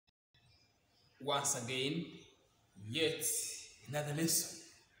once again, yet another lesson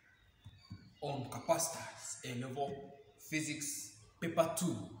on capacitors, A-level physics, paper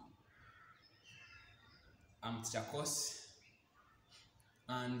 2. I'm Teacher Kos,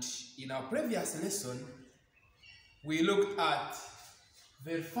 and in our previous lesson, we looked at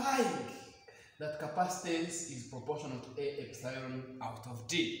verifying that capacitance is proportional to A epsilon out of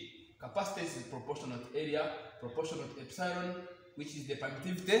D. Capacitance is proportional to area, proportional to epsilon, which is the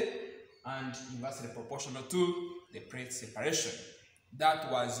permittivity, and inversely proportional to the plate separation.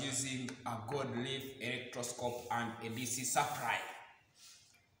 That was using a gold leaf electroscope and a DC supply.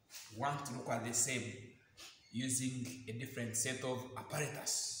 We want to look at the same using a different set of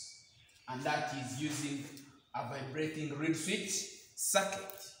apparatus, and that is using a vibrating reed switch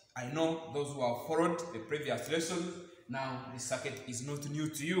circuit. I know those who have followed the previous lesson, now this circuit is not new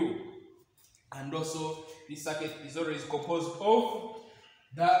to you. And also, this circuit is always composed of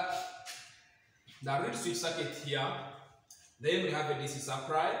the reed switch circuit here. Then we have a DC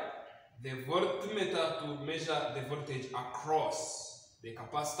supply, the voltmeter to measure the voltage across the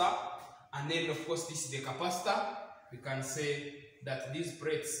capacitor, and then of course this is the capacitor. We can say that these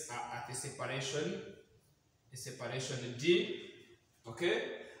plates are at a separation D. Okay,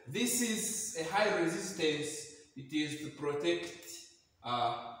 this is a high resistance. It is to protect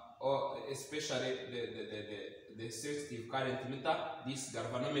or especially the sensitive current meter, this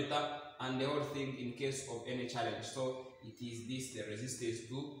galvanometer, and the whole thing in case of any challenge. So it is this the resistance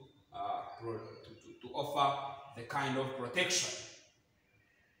to offer the kind of protection.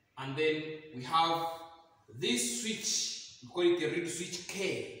 And then we have this switch, we call it a reed switch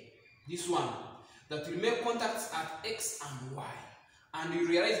K, this one, that will make contacts at X and Y. And you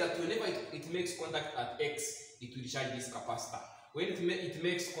realize that whenever it makes contact at X, it will charge this capacitor. When it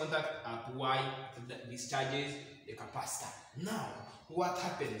makes contact at Y, it discharges the capacitor. Now, what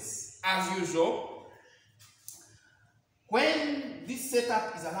happens? As usual, when this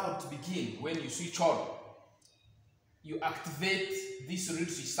setup is allowed to begin, when you switch on, you activate this reed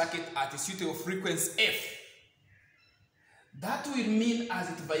switch circuit at a suitable frequency F. That will mean as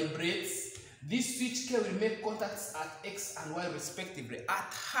it vibrates, this switch K will make contacts at X and Y respectively at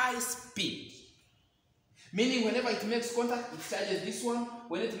high speed. Meaning whenever it makes contact, it charges this one.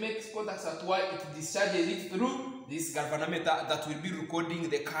 When it makes contacts at Y, it discharges it through this galvanometer that will be recording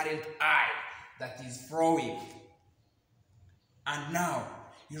the current I that is flowing. And now,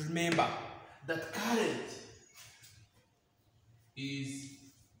 you remember that current is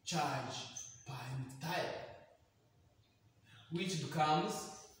charge per unit time, which becomes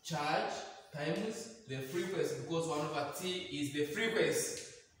charge times the frequency, because 1 over T is the frequency.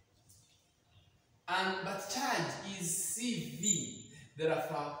 But charge is CV,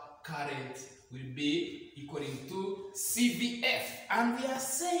 therefore current will be equaling to CVF. And we are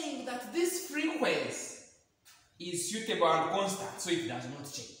saying that this frequency is suitable and constant, so it does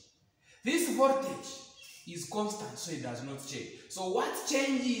not change. This voltage is constant, so it does not change. So what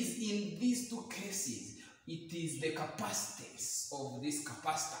changes in these two cases? It is the capacitance of this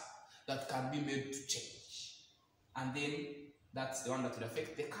capacitor that can be made to change. And then that's the one that will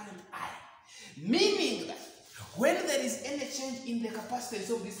affect the current I. Meaning that when there is any change in the capacitance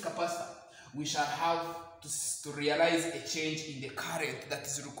of this capacitor, we shall have to realize a change in the current that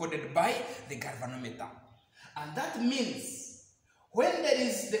is recorded by the galvanometer. And that means when there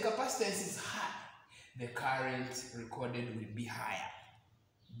is the capacitance is high, the current recorded will be higher.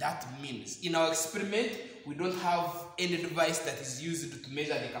 That means in our experiment, we don't have any device that is used to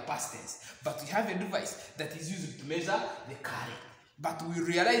measure the capacitance, but we have a device that is used to measure the current. But we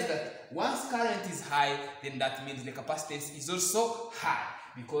realize that once current is high, then that means the capacitance is also high,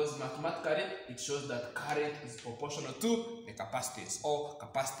 because mathematically it shows that current is proportional to the capacitance, or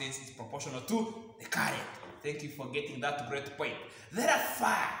capacitance is proportional to the current. Thank you for getting that great point.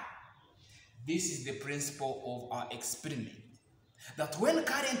 Therefore, this is the principle of our experiment, that when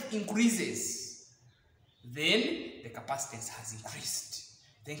current increases, then the capacitance has increased.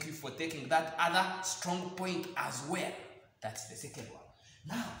 Thank you for taking that other strong point as well. That's the second one.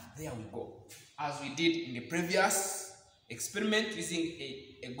 Now, there we go. As we did in the previous experiment using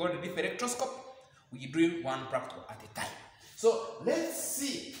a gold leaf electroscope, we do one practical at a time. So, let's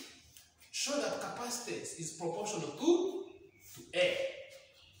see. Show that capacitance is proportional to A.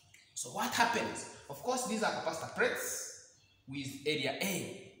 So, what happens? Of course, these are capacitor plates with area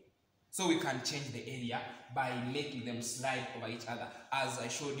A. So, we can change the area by making them slide over each other, as I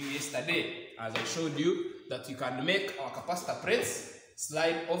showed you yesterday. As I showed you that you can make our capacitor plates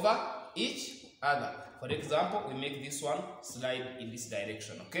slide over each other. For example, we make this one slide in this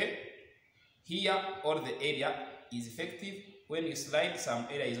direction, okay? Here, all the area is effective When you slide, some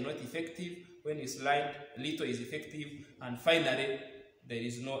area is not effective. When you slide, little is effective. And finally, there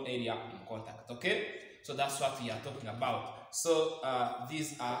is no area in contact. Okay? So that's what we are talking about. So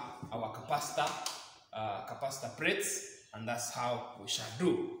these are our capacitor plates, and that's how we shall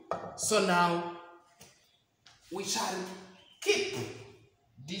do. So now we shall keep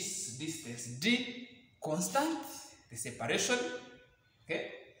this distance d constant, the separation,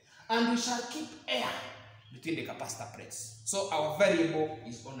 okay, and we shall keep air between the capacitor plates. So our variable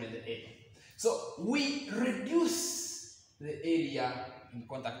is only the air. So we reduce the area in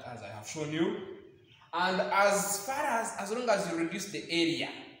contact as I have shown you, and as long as you reduce the area,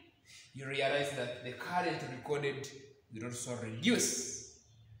 you realize that the current recorded will also reduce,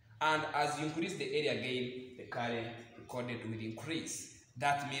 and as you increase the area again, the current recorded will increase.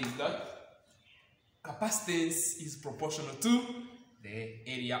 That means that capacitance is proportional to the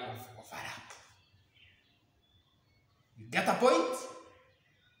area of overlap. You get a point?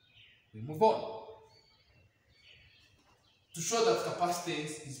 We move on. To show that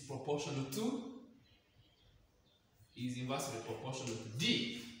capacitance is proportional to, is inversely proportional to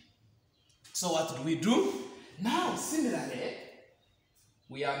D. So what do? Now, similarly,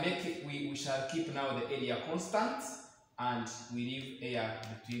 we shall keep now the area constant, and we leave air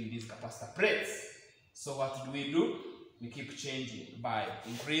between these capacitor plates. So what do? We keep changing by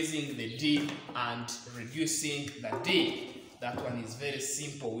increasing the D and reducing the D. That one is very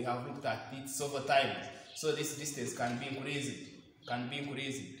simple. We have looked at it several times. So this distance can be increased.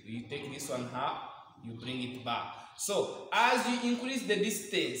 You take this one here, you bring it back. So as you increase the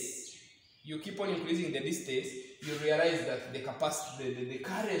distance, you keep on increasing the distance, you realize that the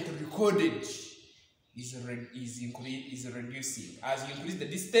current recorded is reducing. As you increase the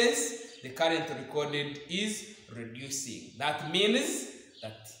distance, the current recorded is reducing. That means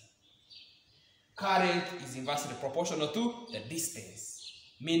that current is inversely proportional to the distance,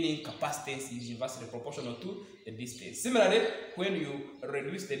 meaning capacitance is inversely proportional to the distance. Similarly, when you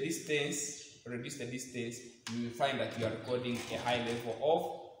reduce the distance, you will find that you are recording a high level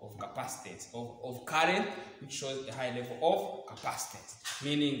of capacitance, of current, which shows a high level of capacitance,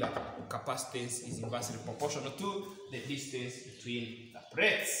 meaning that capacitance is inversely proportional to the distance between the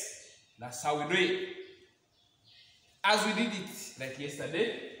plates. That's how we do it. As we did it like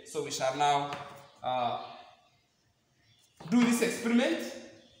yesterday, so we shall now do this experiment.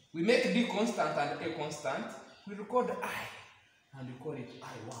 We make D constant and A constant. We record I, and we call it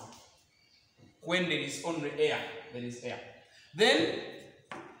I1. When there is only air, there is air. Then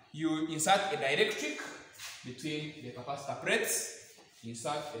you insert a dielectric between the capacitor plates.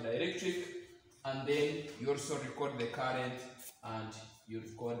 Insert a dielectric, and then you also record the current, and you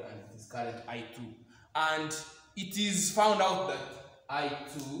record, and it is current I2. And it is found out that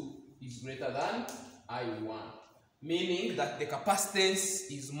I2 is greater than I1, meaning that the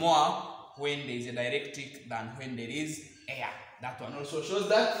capacitance is more when there is a dielectric than when there is air. That one also shows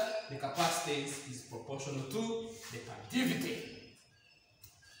that the capacitance is proportional to the permittivity.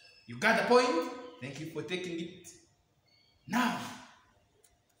 You got the point? Thank you for taking it. Now,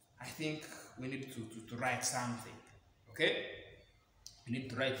 I think we need to write something. Okay? We need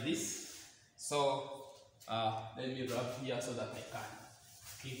to write this. So, let me wrap here so that I can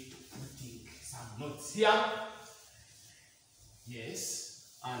keep putting some notes here.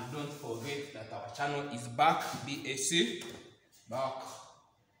 Yes. And don't forget that our channel is back, BAC.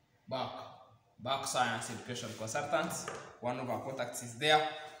 Back Science Education Consultants. One of our contacts is there.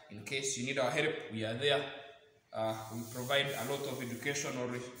 In case you need our help, we are there. We provide a lot of educational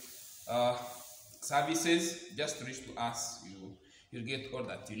services. Just reach to us, you'll get all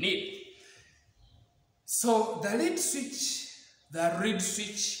that you need. So the reed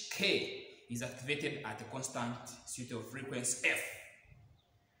switch K is activated at a constant state of frequency F.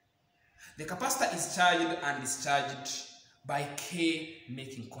 The capacitor is charged and discharged by K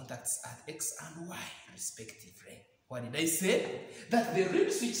making contacts at X and Y respectively. What did I say? That the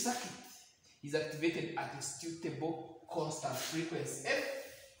reed switch circuit is activated at a suitable constant frequency F.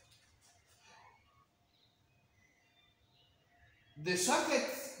 The circuit,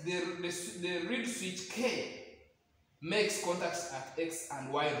 the reed switch K makes contacts at X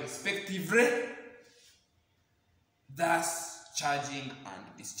and Y respectively, thus charging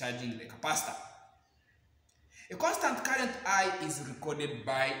and discharging the capacitor. A constant current I is recorded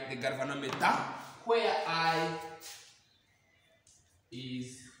by the galvanometer, where I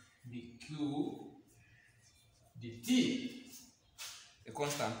is the Q, the T. A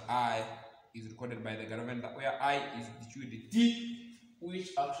constant I is recorded by the galvanometer, where I is the Q, the T, which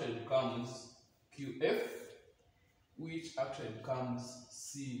actually becomes QF, which actually becomes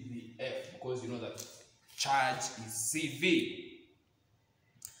CVF, because you know that charge is CV.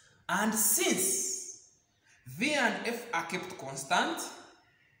 And since V and F are kept constant,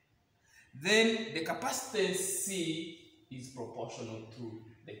 then the capacitance C is proportional to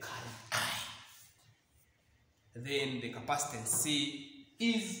the current I. Then the capacitance C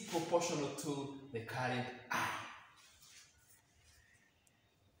is proportional to the current I.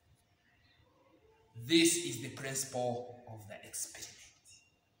 This is the principle of the experiment.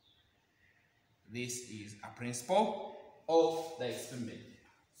 This is a principle of the experiment.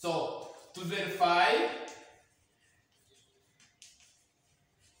 So, to verify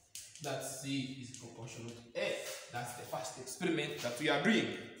that C is proportional to F, that's the first experiment that we are doing.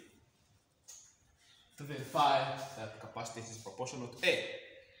 To verify that capacitance is proportional to A.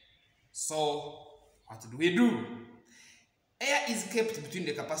 So, what do? Air is kept between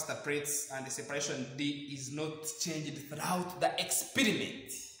the capacitor plates and the separation D is not changed throughout the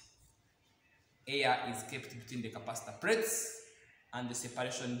experiment. Air is kept between the capacitor plates and the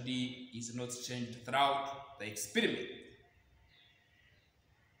separation D is not changed throughout the experiment.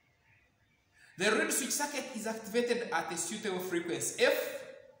 The reed switch circuit is activated at a suitable frequency F.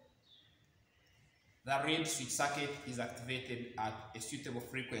 The reed switch circuit is activated at a suitable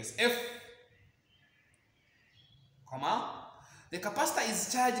frequency F, the capacitor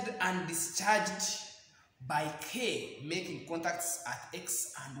is charged and discharged by K, making contacts at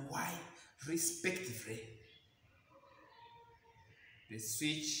X and Y respectively. The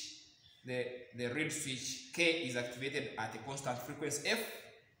reed switch K is activated at a constant frequency F.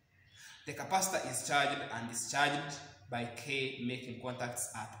 The capacitor is charged and discharged by K, making contacts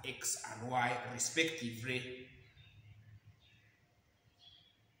at X and Y respectively.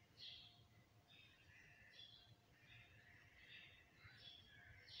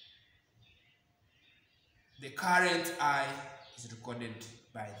 The current I is recorded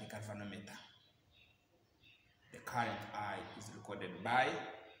by the galvanometer. The current I is recorded by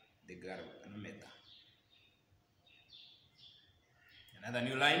the galvanometer. Another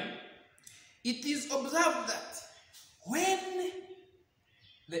new line. It is observed that when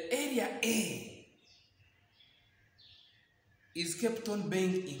the area A is kept on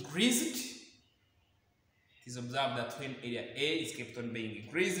being increased, it is observed that when area A is kept on being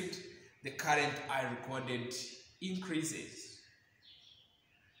increased, the current I recorded increases.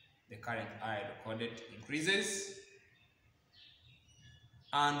 The current I recorded increases.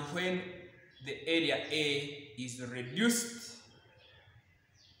 And when the area A is reduced,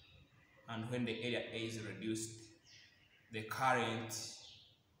 the current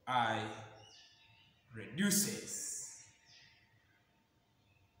I reduces.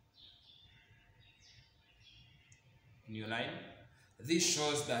 New line. This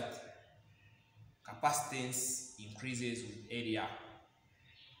shows that capacitance increases with area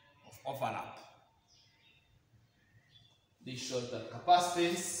of overlap. This shows that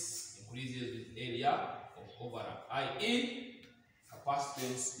capacitance increases with area of overlap, i.e.,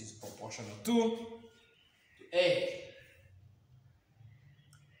 capacitance is proportional to A.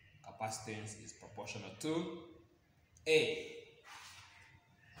 Capacitance is proportional to A.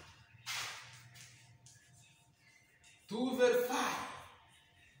 To verify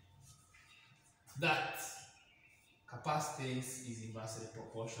that capacitance is inversely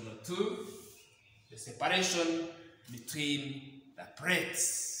proportional to the separation between the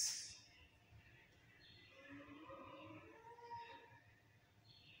plates.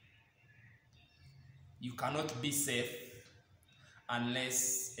 You cannot be safe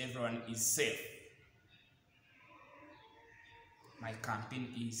unless everyone is safe. My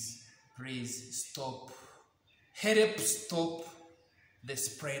campaign is please stop, help stop the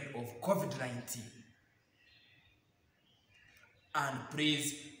spread of COVID-19. And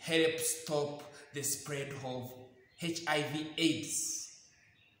please help stop the spread of HIV/AIDS.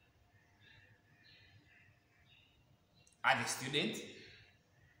 As a student,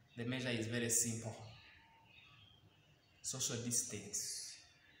 the measure is very simple. Social distance.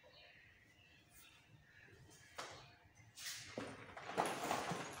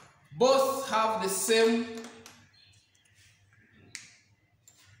 Both have the same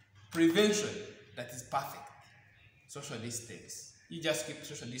prevention that is perfect. Social distance. You just keep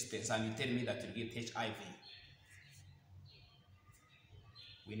social distance and you tell me that you get HIV.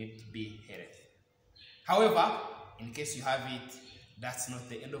 We need to be healthy. However, in case you have it, that's not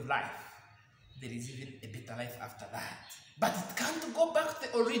the end of life. There is even a better life after that. But it can't go back to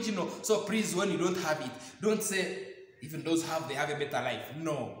the original. So please, when you don't have it, don't say, even those they have a better life.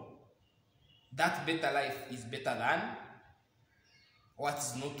 No. That better life is better than what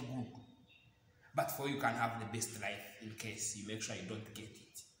is not good. But for you can have the best life in case you make sure you don't get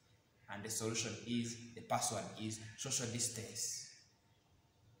it. and the solution is, the password is social distance.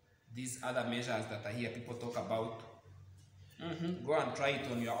 These other measures that I hear people talk about, go and try it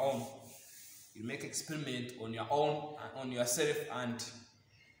on your own. You make experiment on your own, on yourself, and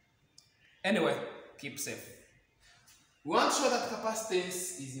anyway, keep safe. We want to show that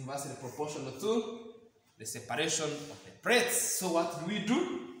capacitance is inversely proportional to the separation of the plates. So what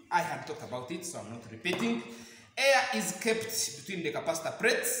do? I had talked about it, so I'm not repeating. Air is kept between the capacitor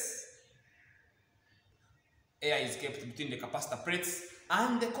plates. Air is kept between the capacitor plates,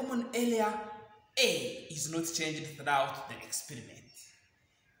 and the common area A is not changed throughout the experiment.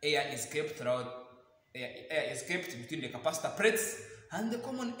 Air is kept between the capacitor plates, and the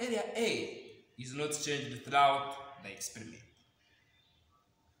common area A is not changed throughout the experiment.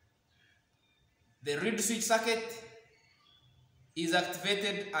 The reed switch circuit is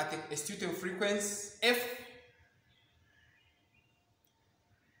activated at a studio frequency F.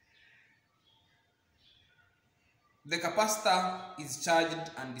 The capacitor is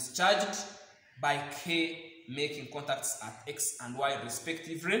charged and discharged by K making contacts at X and Y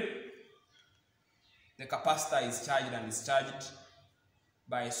respectively. The capacitor is charged and discharged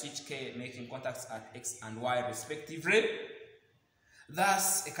by switch K making contacts at X and Y respectively.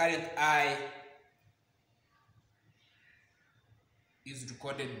 Thus, a current I is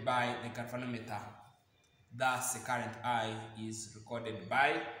recorded by the galvanometer. Thus, a current I is recorded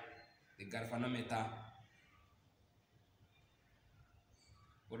by the galvanometer.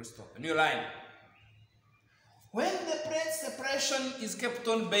 Full stop. New line. When the plate separation is kept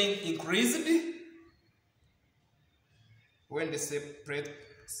on being increased,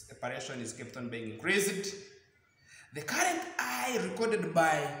 the current I recorded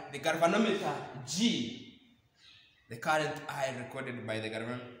by the galvanometer G,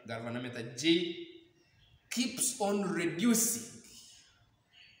 keeps on reducing.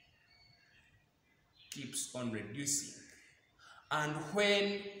 And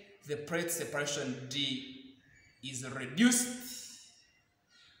when the plate separation D is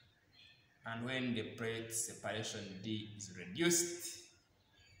reduced,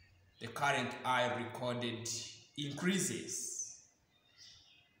 the current I recorded increases.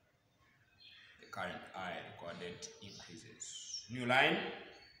 New line.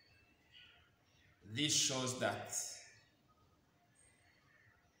 This shows that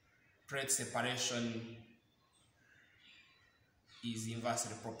plate separation is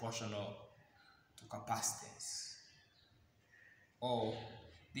inversely proportional to capacitance. Or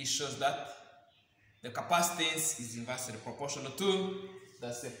this shows that the capacitance is inversely proportional to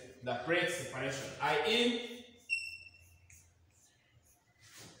the plate separation, i.e.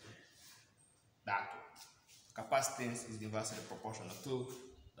 that capacitance is inversely proportional to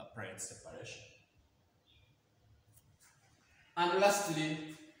the plate separation. And lastly,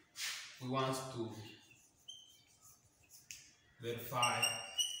 we want to verify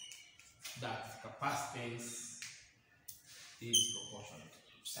that capacitance is proportional to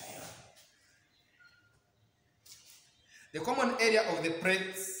psi. The common area of the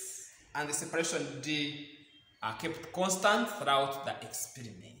plates and the separation D are kept constant throughout the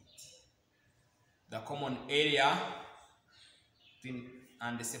experiment. The common area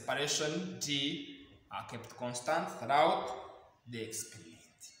and the separation D are kept constant throughout the experiment.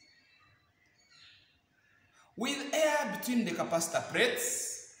 With air between the capacitor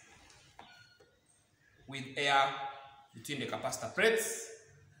plates,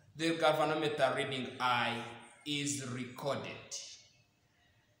 the galvanometer reading I is recorded.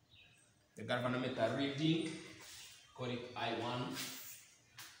 The galvanometer reading, call it I1,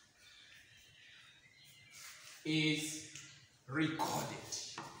 is recorded.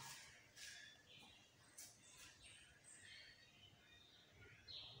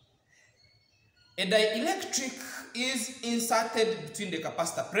 A dielectric is inserted between the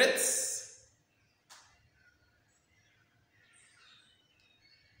capacitor plates.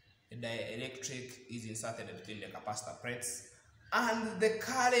 And the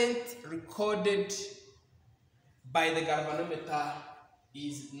current recorded by the galvanometer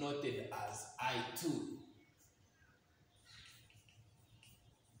is noted as I2.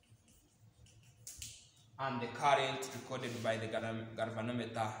 And the current recorded by the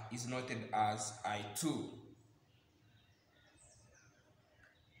galvanometer is noted as I2.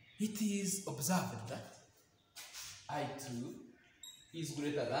 It is observed that I2 is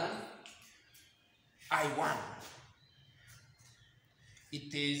greater than I1.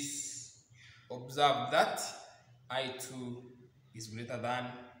 It is observed that I2 is greater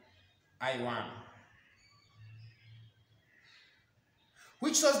than I1,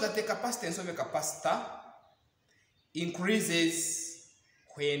 which shows that the capacitance of a capacitor increases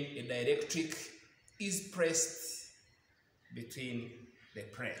when a dielectric is pressed between the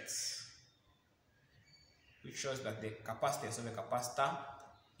plates, which shows that the capacitance of a capacitor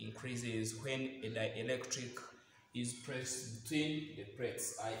increases when a dielectric is pressed between the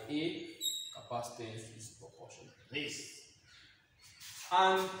plates, i.e. capacitance is proportional to this.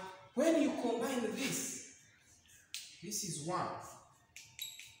 And when you combine this is 1,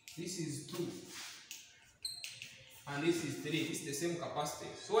 this is 2, and this is 3. This is the same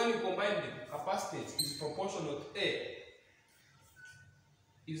capacitance. So when you combine them, capacitance is proportional to A,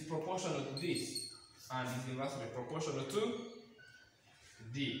 is proportional to this, and is inversely proportional to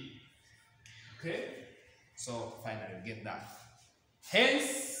D. Okay? So finally we get that.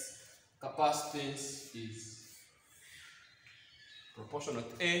 Hence, capacitance is proportional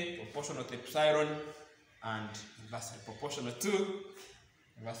to A, proportional to epsilon, and inversely proportional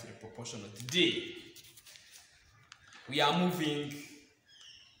to D. We are moving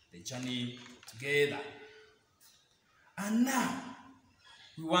the journey together. And now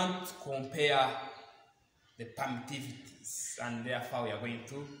we want to compare the permittivities, and therefore we are going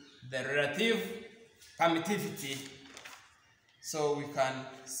to the relative permittivity. So we can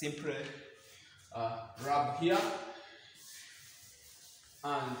simply rub here,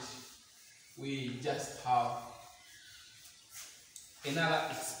 and we just have another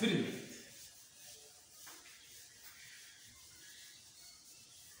experiment.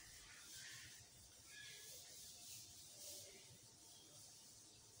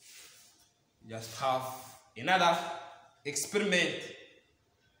 Just have another experiment,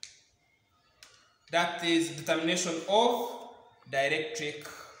 that is determination of dielectric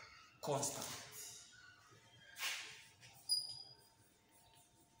constant.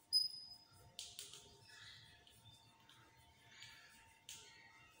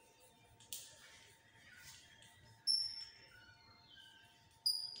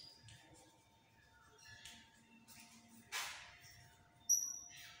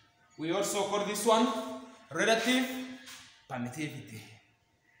 We also call this one relative permittivity.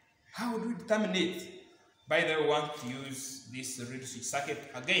 How do we determine it? By the way, we want to use this reed switch circuit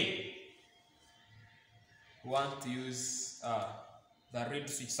again. We want to use the reed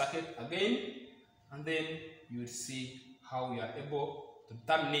switch circuit again, and then you will see how we are able to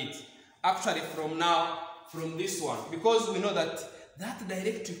determine it. Actually, from this one, because we know that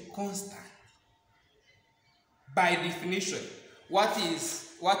dielectric constant, by definition, what is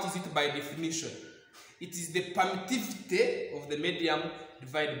it by definition? It is the permittivity of the medium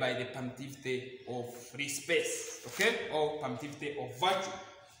divided by the permittivity of free space, okay, or permittivity of vacuum.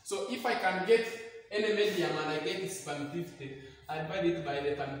 So if I can get any medium and I get its permittivity, I divide it by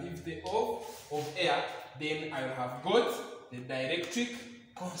the permittivity of air, then I will have got the dielectric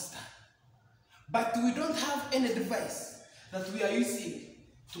constant. But we don't have any device that we are using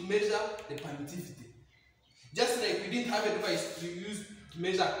to measure the permittivity. Just like we didn't have a device to use to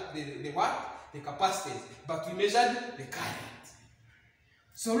measure the capacitance, but we measured the current.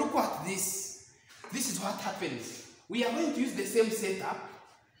 So look at this. This is what happens. We are going to use the same setup,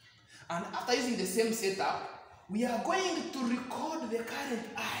 and after using the same setup, we are going to record the current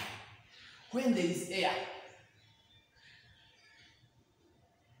I when there is air.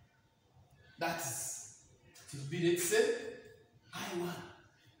 That is, to be, let's say, I1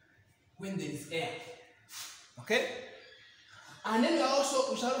 when there is air. Okay? And then we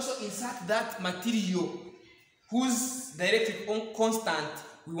shall also insert that material whose dielectric constant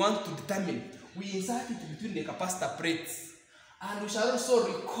we want to determine. We insert it between the capacitor plates, and we shall also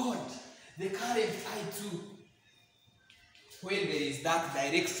record the current I2 when there is that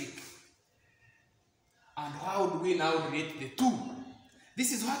dielectric. And how do we now relate the two?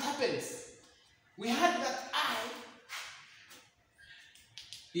 This is what happens. We had that I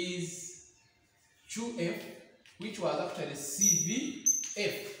is 2F, which was actually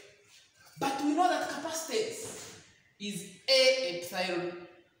CVF. But we know that capacitance is A epsilon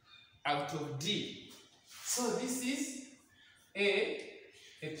out of D. So this is A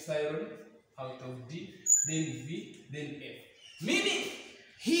epsilon out of D, then V, then F. Meaning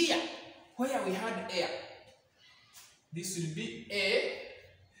here, where we had air, this will be A,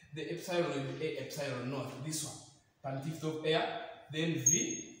 the epsilon will be A epsilon naught, this one, permittivity of air, then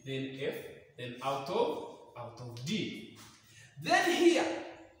V, then F, then out of D. Then here,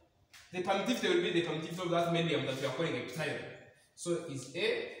 the permittivity will be the permittivity of that medium that we are calling epsilon. So it's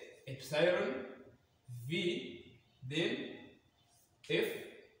A, epsilon, V, then F,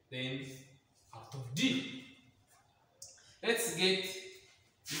 then out of D. Let's get,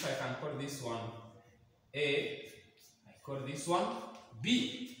 if I can call this one A, I call this one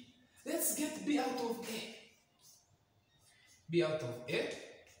B. Let's get B out of A. B out of A.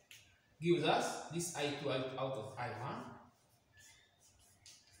 gives us this I2 out of I1,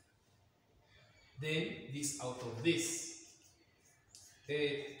 then this out of this,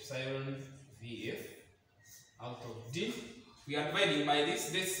 epsilon Vf out of D. We are dividing by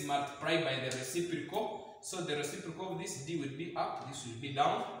this, let's multiply by the reciprocal. So the reciprocal of this D will be up, this will be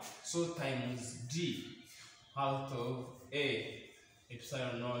down. So times D out of A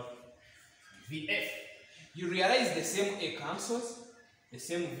epsilon naught Vf. You realize the same A cancels, the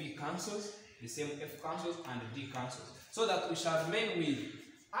same V cancels, the same F cancels, and D cancels. So that we shall remain with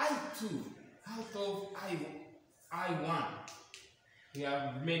I2 out of I1. We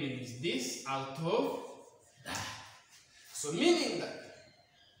are remaining with this out of that. So meaning that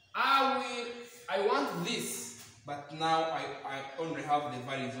I want this, but now I only have the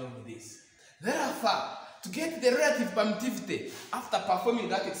values of this. Therefore, to get the relative permittivity after performing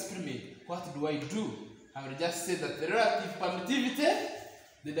that experiment, what do? I will just say that the relative permittivity,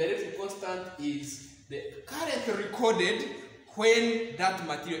 the dielectric constant, is the current recorded when that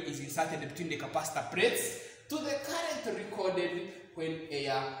material is inserted between the capacitor plates to the current recorded when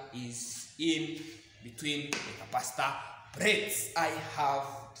air is in between the capacitor plates. I have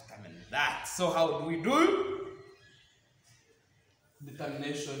determined that. So how do we do?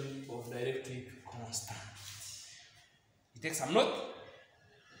 Determination of dielectric constant. You take some note.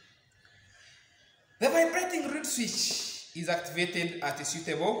 The vibrating reed switch is activated at a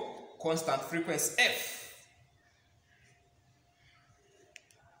suitable constant frequency F.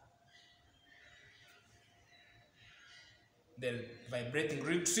 The vibrating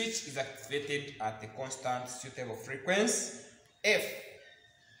reed switch is activated at a constant suitable frequency F.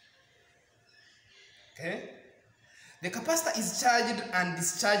 Okay? The capacitor is charged and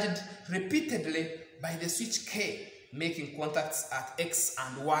discharged repeatedly by the switch K, making contacts at X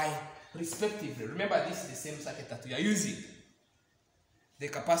and Y respectively. Remember, this is the same circuit that we are using. The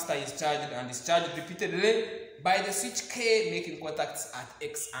capacitor is charged and discharged repeatedly by the switch K, making contacts at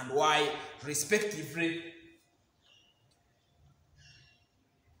X and Y respectively.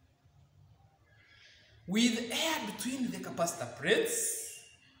 With air between the capacitor plates.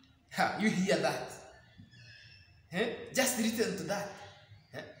 You hear that? Just listen to that.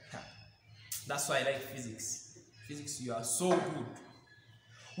 That's why I like physics. Physics, you are so good.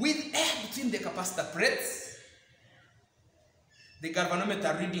 With air between the capacitor plates, the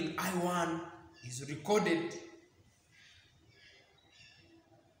galvanometer reading I1 is recorded.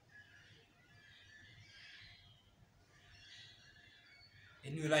 A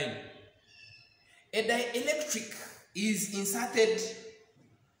new line. A dielectric is inserted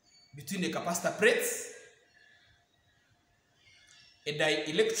between the capacitor plates. A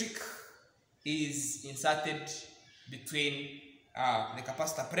dielectric is inserted between the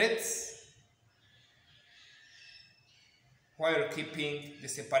capacitor plates while keeping the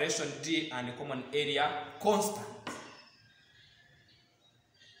separation D and the common area constant.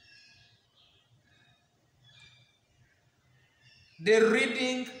 The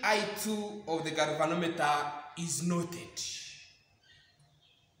reading I2 of the galvanometer is noted.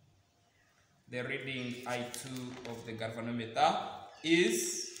 The reading I2 of the galvanometer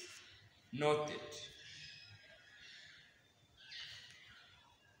is noted.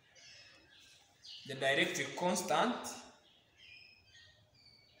 The dielectric constant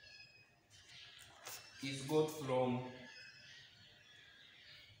is got from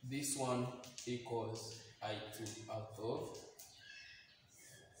this one equals I2 out of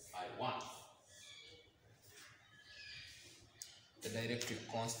I1. The dielectric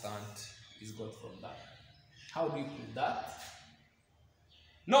constant is got from that. How do you put that?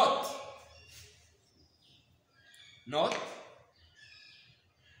 Note.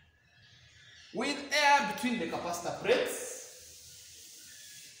 With air between the capacitor plates,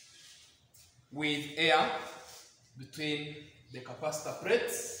 with air between the capacitor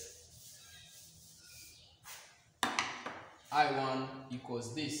plates, I1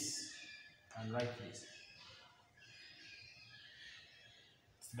 equals this, and write this.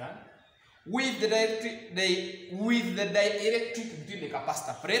 It's done. With the dielectric between the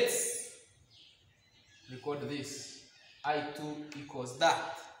capacitor plates, record this. I2 equals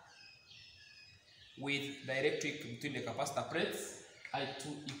that. With dielectric between the capacitor plates,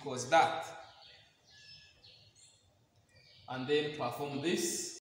 I2 equals that. And then perform this.